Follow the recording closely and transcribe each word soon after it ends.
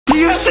Do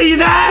you see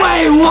that?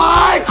 Wait,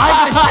 what?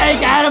 I can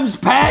take Adam's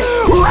pet?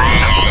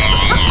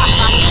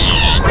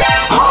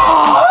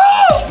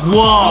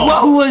 Whoa.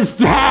 What was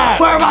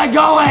that? Where am I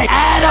going?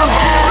 Adam,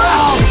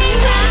 help!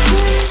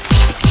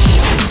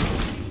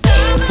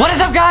 What is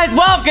up, guys?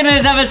 Welcome to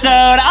this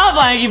episode of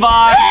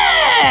LankyBox.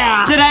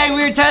 Yeah! Today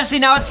we're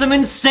testing out some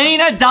insane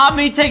Adopt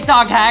Me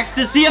TikTok hacks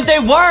to see if they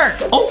work.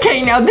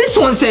 Okay, now this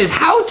one says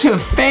how to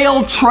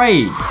fail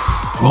trade.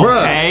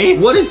 Okay.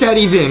 Bruh, what does that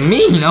even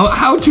mean? You know,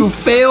 how to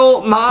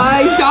fail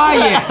my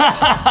diet.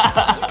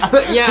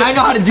 Yeah, I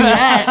know how to do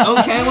that.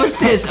 Okay, what's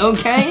this?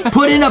 Okay.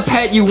 Put in a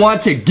pet you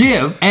want to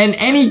give and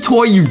any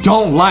toy you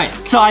don't like.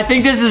 So I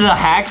think this is a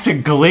hack to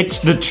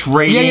glitch the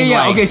trading.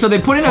 Yeah. Like, okay, so they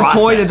put in a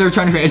process. toy that they're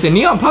trying to trade. It's a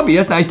neon puppy,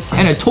 that's nice.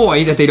 And a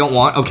toy that they don't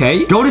want,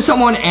 okay? Go to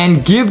someone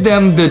and give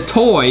them the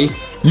toy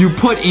you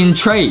put in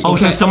trade. Oh,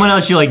 okay? so someone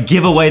else, you like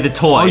give away the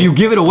toy. Oh, you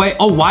give it away?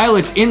 Oh, while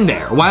it's in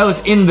there. While it's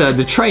in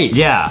the trade.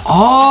 Yeah.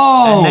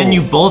 Oh. And then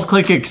you both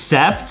click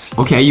accept.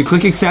 Okay, you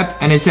click accept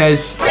and it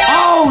says,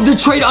 oh, the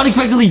trade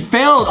unexpectedly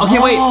failed. Okay,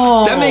 wait,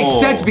 that makes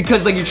sense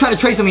because like you're trying to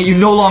trade something you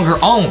no longer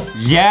own.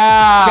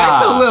 Yeah.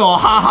 That's a little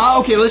haha.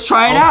 Okay, let's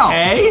try it out.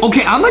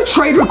 Okay, I'm gonna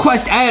trade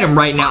request Adam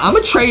right now. I'm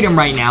gonna trade him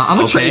right now. I'm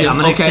gonna trade him. I'm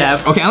gonna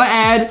accept. Okay, I'm gonna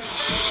add.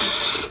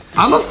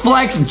 I'm gonna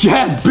flex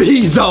Jeff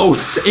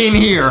Bezos in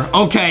here,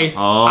 okay?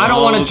 Oh. I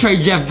don't want to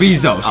trade Jeff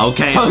Bezos.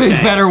 Okay, so this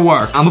better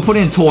work. I'm gonna put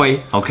in a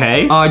toy.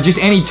 Okay. Just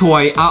any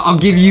toy. I'll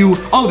give you.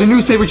 Oh, the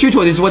newspaper chew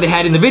toy. This is what they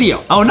had in the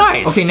video. Oh,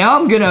 nice. Okay, now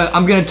I'm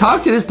gonna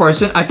talk to this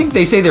person. I think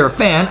they say they're a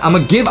fan. I'm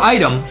gonna give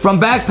item from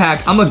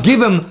backpack. I'm gonna give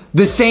him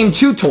the same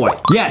chew toy.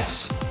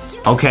 Yes.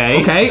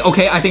 Okay.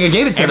 Okay. I think I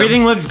gave it to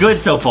Everything them. looks good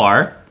so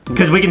far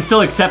because we can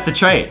still accept the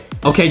trade.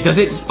 Okay, does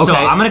it? Okay. So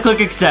I'm gonna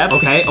click accept.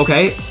 Okay,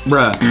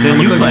 bruh.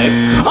 Then you click.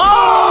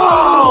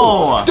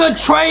 Oh! The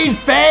trade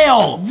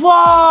failed.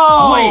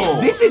 Whoa! Wait,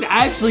 this is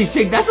actually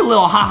sick. That's a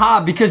little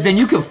haha because then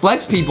you can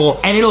flex people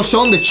and it'll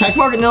show them the check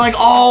mark and they're like,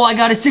 oh, I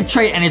got a sick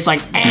trade, and it's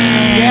like,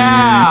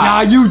 yeah. Nah,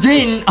 you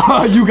didn't.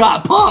 You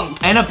got punked.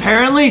 And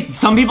apparently,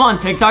 some people on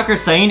TikTok are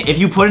saying if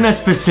you put in a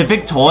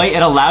specific toy,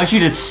 it allows you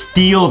to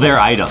steal their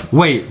item.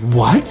 Wait,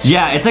 what?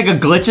 Yeah, it's like a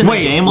glitch in the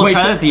game. We'll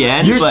try that at the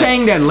end. You're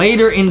saying that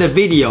later in the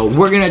video,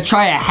 we're gonna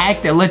try a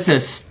hack that lets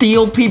us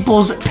steal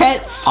people's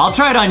pets? I'll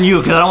try it on you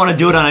because I don't want to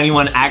do it on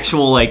anyone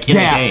actual like in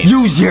the game.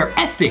 Use your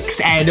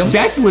ethics, Adam.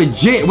 That's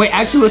legit. Wait,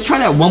 actually, let's try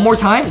that one more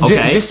time.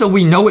 Okay. Just so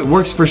we know it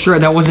works for sure.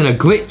 That wasn't a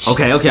glitch.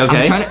 Okay. I'm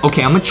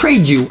gonna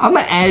trade you. I'm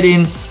gonna add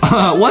in,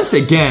 once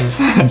again,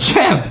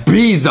 Jeff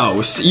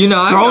Bezos. You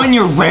know, throw in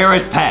your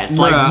rarest pets.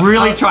 Like,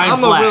 really try and flex.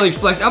 I'm gonna really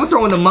flex. I'm gonna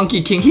throw in the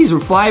Monkey King. He's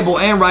flyable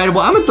and rideable.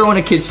 I'm gonna throw in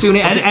a Kitsune.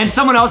 And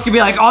someone else could be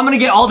like, oh, I'm gonna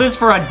get all this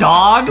for a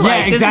dog? Yeah,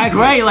 like, exactly. This is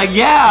great. Like,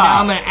 yeah. Now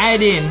I'm gonna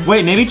add in.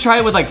 Wait, maybe try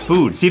it with like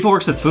food. See if it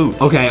works with food.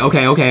 Okay.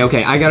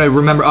 I gotta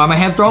remember. I'm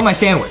gonna throw in my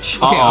sandwich.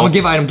 Okay, I'm gonna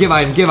give item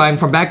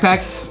from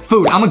backpack.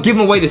 Food. I'm gonna give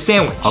him away the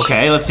sandwich.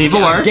 Okay, let's see if it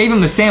works. I gave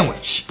him the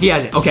sandwich. He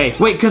has it. Okay,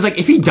 wait, because like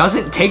if he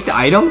doesn't take the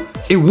item,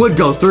 it would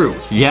go through.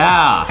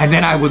 Yeah. And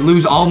then I would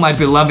lose all my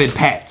beloved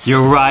pets.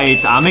 You're right.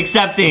 I'm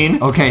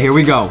accepting. Okay, here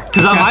we go.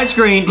 Because on my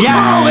screen,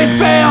 yeah. Oh, it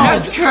failed.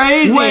 That's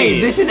crazy.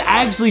 Wait, this is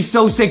actually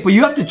so sick, but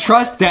you have to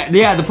trust that,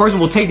 yeah, the person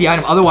will take the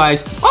item.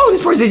 Otherwise, oh,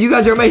 this person says you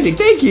guys are amazing.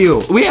 Thank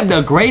you. We have the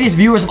greatest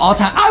viewers of all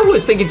time. I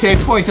was thinking today,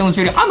 before we film this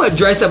video, I'm gonna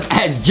dress up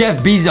as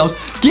Jeff Bezos,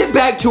 get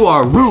back to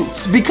our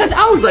roots. Because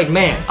I was like,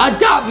 man,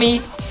 Adopt Me,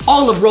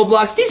 all of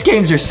Roblox. These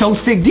games are so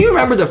sick. Do you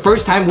remember the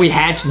first time we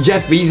hatched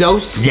Jeff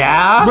Bezos?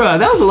 Yeah. Bruh,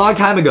 that was a long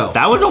time ago.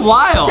 That was a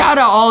while. Shout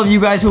out all of you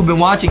guys who've been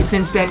watching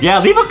since then. Yeah,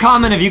 leave a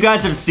comment if you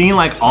guys have seen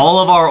like all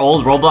of our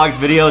old Roblox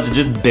videos and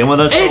just been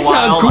with us for a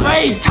while. It's a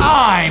great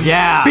time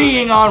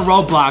being on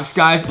Roblox,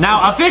 guys.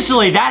 Now,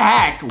 officially, that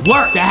hack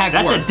worked.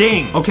 That's a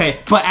ding. Okay,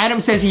 but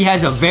Adam says he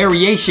has a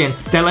variation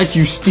that lets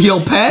you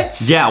steal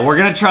pets. Yeah, we're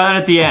gonna try that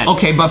at the end.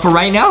 Okay, but for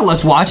right now,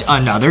 let's watch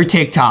another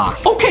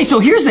TikTok. Okay, so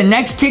here's the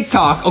next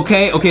TikTok.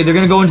 Okay, they're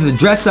gonna go into the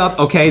dress up.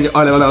 Okay. Changing to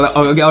like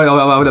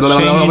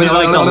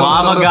the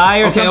lava guy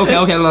or something?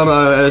 Okay.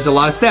 There's a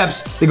lot of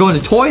steps. They go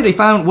into toy. They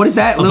found, what is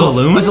that? A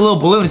balloon? It's a little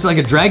balloon. It's like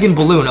a dragon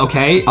balloon.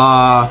 Okay.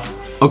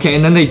 Okay,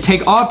 and then they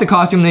take off the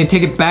costume, and they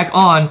take it back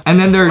on, and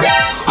then they're...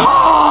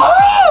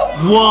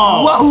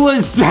 Whoa! What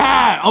was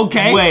that?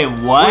 Okay. Wait,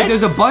 what? Wait,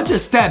 there's a bunch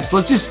of steps.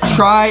 Let's just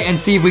try and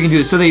see if we can do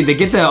this. So they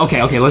get the...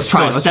 Okay, let's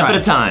try it. Let's step try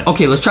at a time.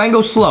 Okay, let's try and go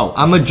slow.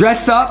 I'm gonna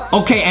dress up.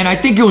 Okay, and I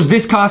think it was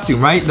this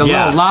costume, right? The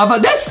little lava.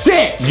 That's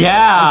sick!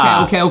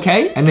 Yeah!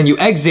 Okay. And then you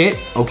exit,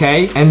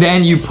 okay? And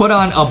then you put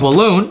on a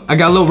balloon. I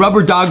got a little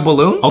rubber dog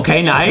balloon.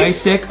 Okay,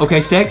 nice. Okay,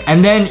 sick.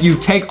 And then you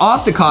take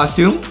off the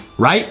costume,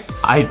 right?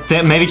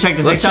 Maybe check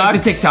the TikTok. Let's check the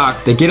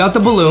TikTok. They get out the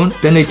balloon,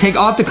 then they take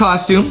off the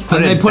costume,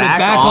 and they put it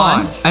back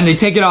on, and they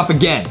take it off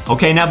again.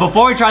 Okay, now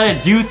before we try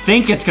this, do you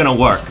think it's gonna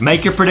work?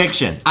 Make your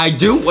prediction. I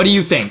do? What do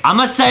you think? I'm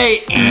gonna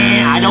say,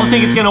 I don't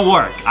think it's gonna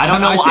work. I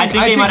don't know. I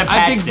think they might have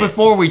patched it. I think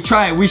before we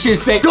try it, we should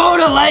say, go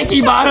to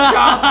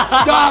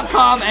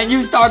LankyBoxShop.com and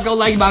you start go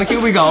LankyBox. Here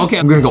we go. Okay,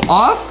 I'm gonna go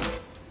off.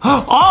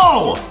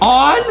 Oh!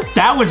 On.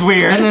 That was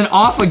weird. And then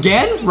off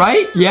again,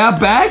 right? Yeah,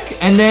 back.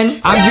 And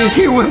then I'm just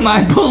here with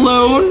my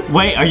balloon.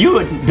 Wait, are you...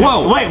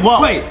 Whoa. Wait.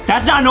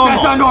 That's not normal.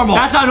 That's not normal.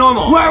 That's not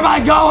normal. Where am I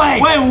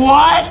going? Wait,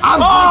 what? I'm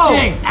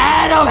touching.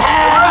 Adam,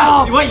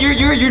 help. Wait,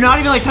 you're not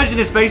even like touching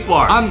the space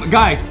bar.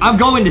 Guys, I'm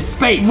going to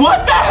space.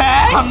 What the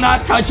heck? I'm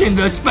not touching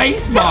the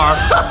space bar,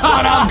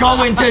 but I'm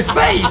going to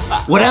space.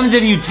 What happens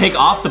if you take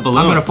off the balloon?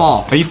 I'm gonna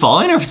fall. Are you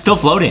falling or still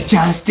floating?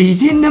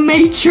 Justy's in the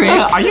Matrix.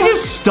 Are you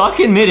just stuck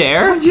in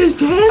midair? I'm just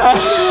dancing.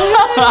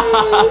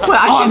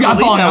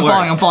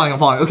 I'm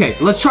falling. Okay,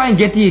 let's try and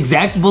get the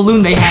exact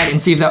balloon they had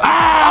and see if that...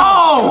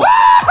 Oh!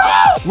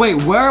 Wait,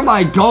 where am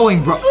I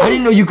going, bro? I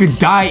didn't know you could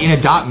die in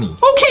Adopt Me.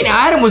 Okay,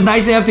 now Adam was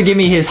nice enough to give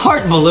me his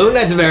heart balloon.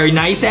 That's very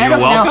nice, Adam.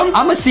 You're welcome. Now,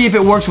 I'm gonna see if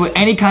it works with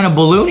any kind of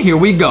balloon. Here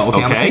we go. Okay,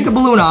 I'm gonna take the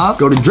balloon off.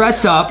 Go to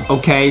dress up.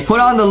 Okay,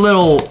 put on the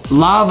little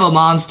lava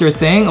monster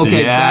thing.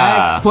 Okay,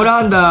 back. Put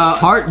on the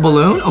heart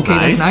balloon. Okay,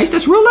 that's nice.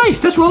 That's real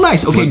nice. That's real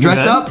nice. Okay,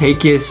 dress up.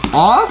 Take it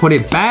off. Put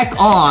it back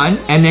on.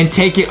 And then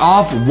take it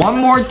off one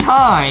more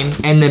time.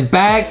 And then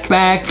back.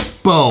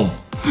 Boom.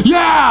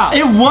 Yeah!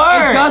 It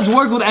works! It does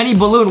work with any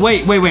balloon.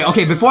 Wait.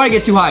 Okay, before I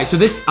get too high, so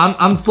this,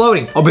 I'm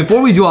floating. Oh, before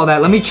we do all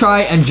that, let me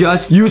try and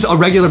just use a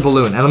regular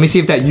balloon. And let me see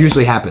if that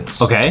usually happens.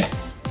 Okay.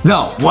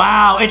 No.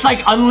 Wow, it's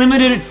like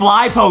unlimited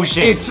fly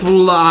potion. It's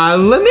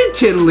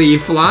limitedly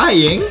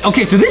flying.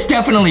 Okay, so this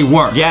definitely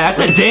works. Yeah,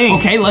 that's a ding.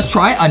 Okay, let's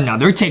try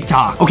another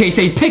TikTok. Okay,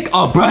 say pick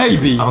a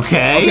baby.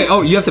 Okay.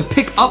 Oh, you have to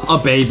pick up a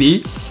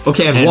baby.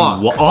 Okay, and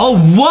walk. Oh,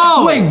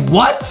 whoa! Wait,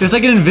 what? There's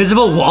like an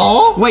invisible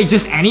wall? Wait,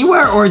 just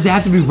anywhere, or does it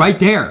have to be right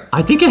there?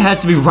 I think it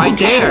has to be right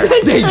there.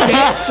 They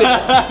dance it.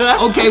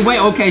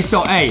 Okay,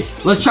 so, hey,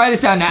 let's try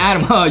this out now,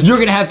 Adam. You're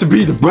gonna have to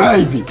be the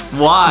baby.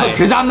 Why?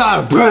 Because I'm not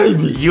a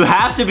baby. You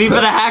have to be for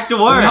the hack to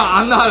work. No,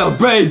 I'm not a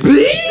baby. So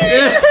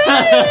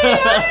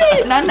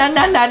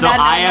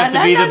I have to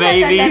be the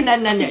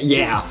baby?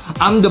 Yeah,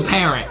 I'm the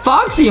parent.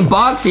 Foxy and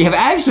Boxy have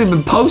actually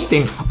been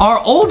posting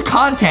our old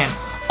content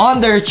on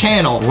their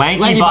channel,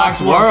 LankyBox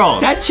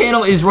World. That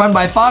channel is run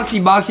by Foxy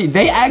Boxy.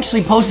 They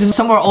actually posted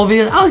some of our old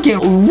videos. I was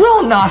getting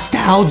real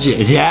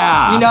nostalgic.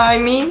 Yeah. You know what I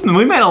mean?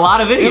 We made a lot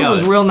of videos. It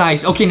was real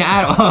nice. Okay, now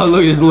Adam,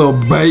 look at this little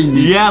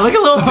baby. Yeah, look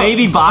at little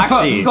baby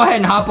Boxy. Go ahead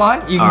and hop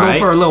on. You can go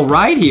for a little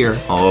ride here.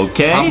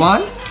 Okay. Hop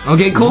on.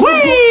 Okay, cool.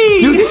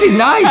 Dude, this is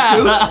nice,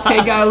 dude.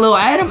 Okay, got a little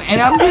Adam, and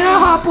I'm gonna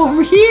hop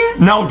over here.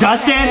 No,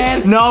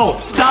 Dustin.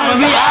 No. Stop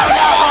me.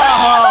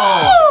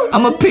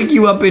 I'm gonna pick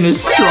you up in a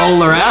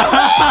stroller.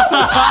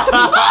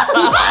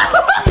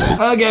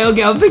 Okay,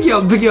 I'll pick you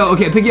up.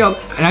 Okay, pick you up.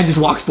 And I just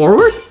walk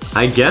forward?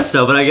 I guess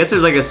so, but I guess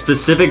there's like a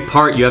specific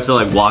part you have to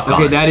like walk on.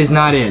 Okay, that is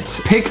not it.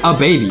 Pick a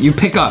baby. You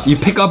pick up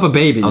a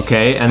baby.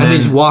 Okay, and then they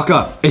just walk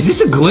up. Is this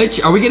a glitch?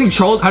 Are we getting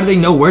trolled? How do they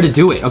know where to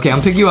do it? Okay,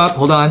 I'm picking you up.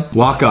 Hold on.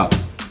 Walk up.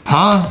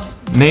 Huh?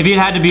 Maybe it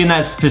had to be in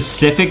that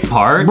specific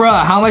part.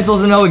 Bruh, how am I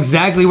supposed to know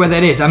exactly where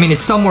that is? I mean,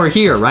 it's somewhere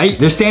here, right?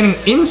 They're standing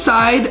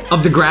inside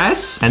of the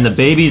grass. And the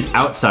baby's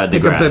outside the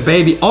grass. The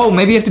baby. Oh,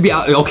 maybe you have to be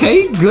out.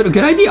 Okay, good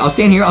idea. I'll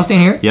stand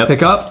here. Yep.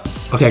 Pick up.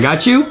 Okay, I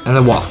got you. And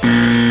then walk.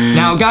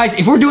 Now, guys,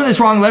 if we're doing this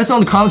wrong, let us know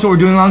in the comments what we're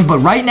doing wrong. But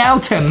right now,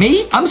 to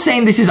me, I'm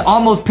saying this is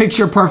almost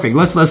picture perfect.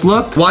 Let's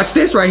look. Watch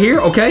this right here,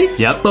 okay?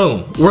 Yep.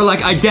 Boom. We're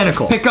like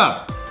identical. Pick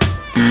up.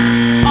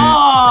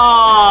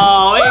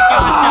 Oh, it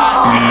got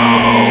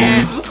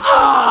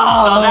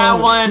So that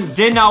one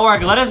did not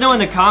work. Let us know in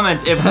the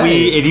comments if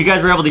you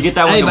guys were able to get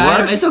that one to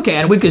work. It's okay,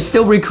 and we could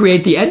still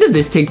recreate the end of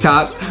this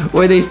TikTok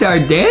where they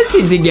start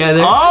dancing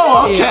together.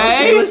 Oh, okay.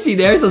 Okay, let's see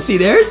theirs.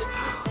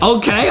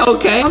 Okay. I'm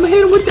gonna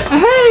hit him with the,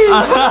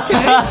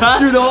 okay.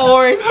 Through the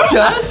orange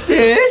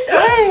justice,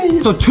 hey.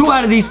 So 2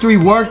 out of these 3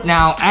 worked.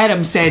 Now,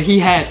 Adam said he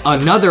had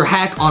another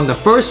hack on the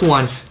first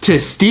one to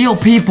steal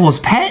people's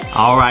pets.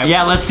 All right,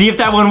 yeah, let's see if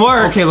that one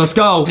works. Okay, let's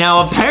go.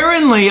 Now,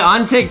 apparently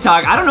on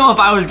TikTok, I don't know if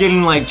I was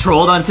getting like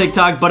trolled on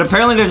TikTok, but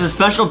apparently there's a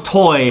special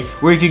toy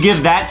where if you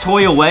give that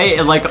toy away,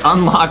 it like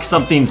unlocks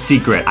something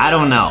secret. I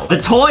don't know. The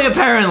toy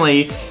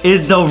apparently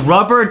is the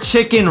rubber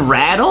chicken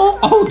rattle.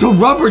 Oh, the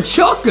rubber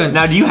chicken.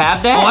 Now, do you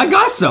have that? Oh, I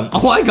got some.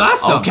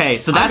 Okay,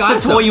 so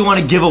that's the toy you want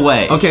to give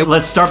away. Okay,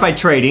 let's start by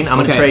trading. I'm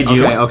gonna trade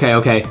you.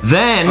 Okay.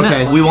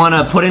 Then we want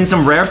to put in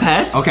some rare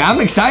pets. Okay, I'm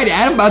excited.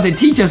 Adam about to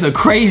teach us a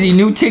crazy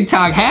new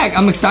TikTok hack.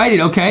 I'm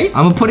excited. Okay,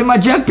 I'm gonna put in my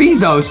Jeff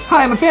Bezos.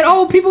 Hi, I'm a fan.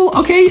 Oh, people.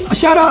 Okay,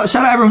 shout out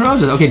everyone who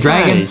knows us. Okay,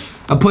 dragon. Nice.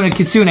 I'm putting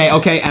Kitsune.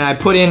 Okay, and I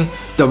put in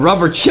the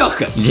rubber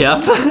chicken.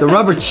 Yep. The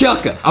rubber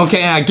chicken.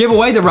 Okay, and I give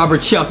away the rubber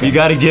chicken. You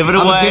gotta give it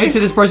away. I'm gonna give it to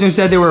this person who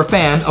said they were a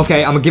fan.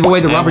 Okay, I'm gonna give away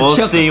the rubber chicken.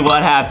 We'll see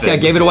what happens. Okay, I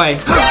gave it away.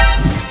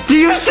 Do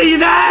you see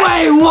that?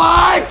 Wait,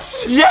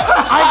 what? Yeah.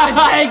 I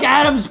can take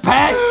Adam's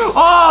pets.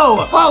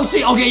 Oh,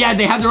 see. Okay, yeah,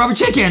 they have the rubber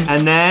chicken.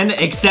 And then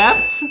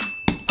accept.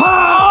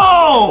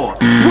 Oh!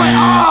 Wait,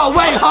 huh?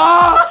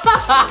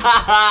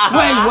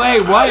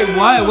 Wait, what just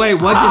happened? Wait,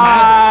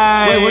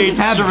 what just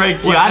happened?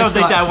 Tricked you. I don't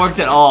think that worked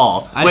at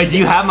all. Wait, do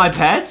you have my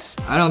pets?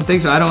 I don't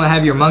think so. I don't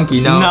have your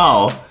monkey, no.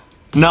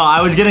 No,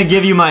 I was gonna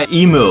give you my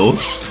emu.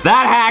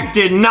 That hack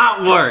did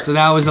not work. So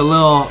that was a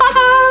little...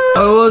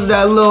 Oh, was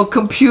that little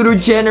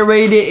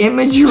computer-generated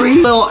imagery?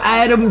 Little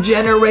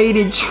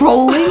Adam-generated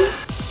trolling?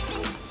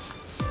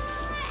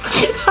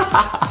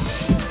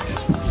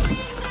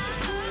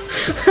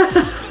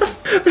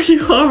 Are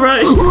you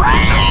alright?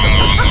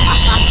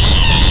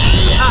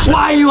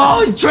 Why you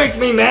always trick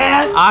me,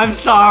 man? I'm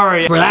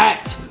sorry. For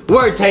that,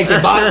 we're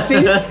taking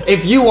boxing.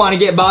 If you want to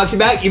get boxing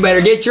back, you better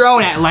get your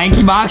own at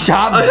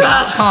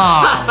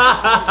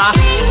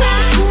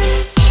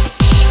LankyBoxShop.com.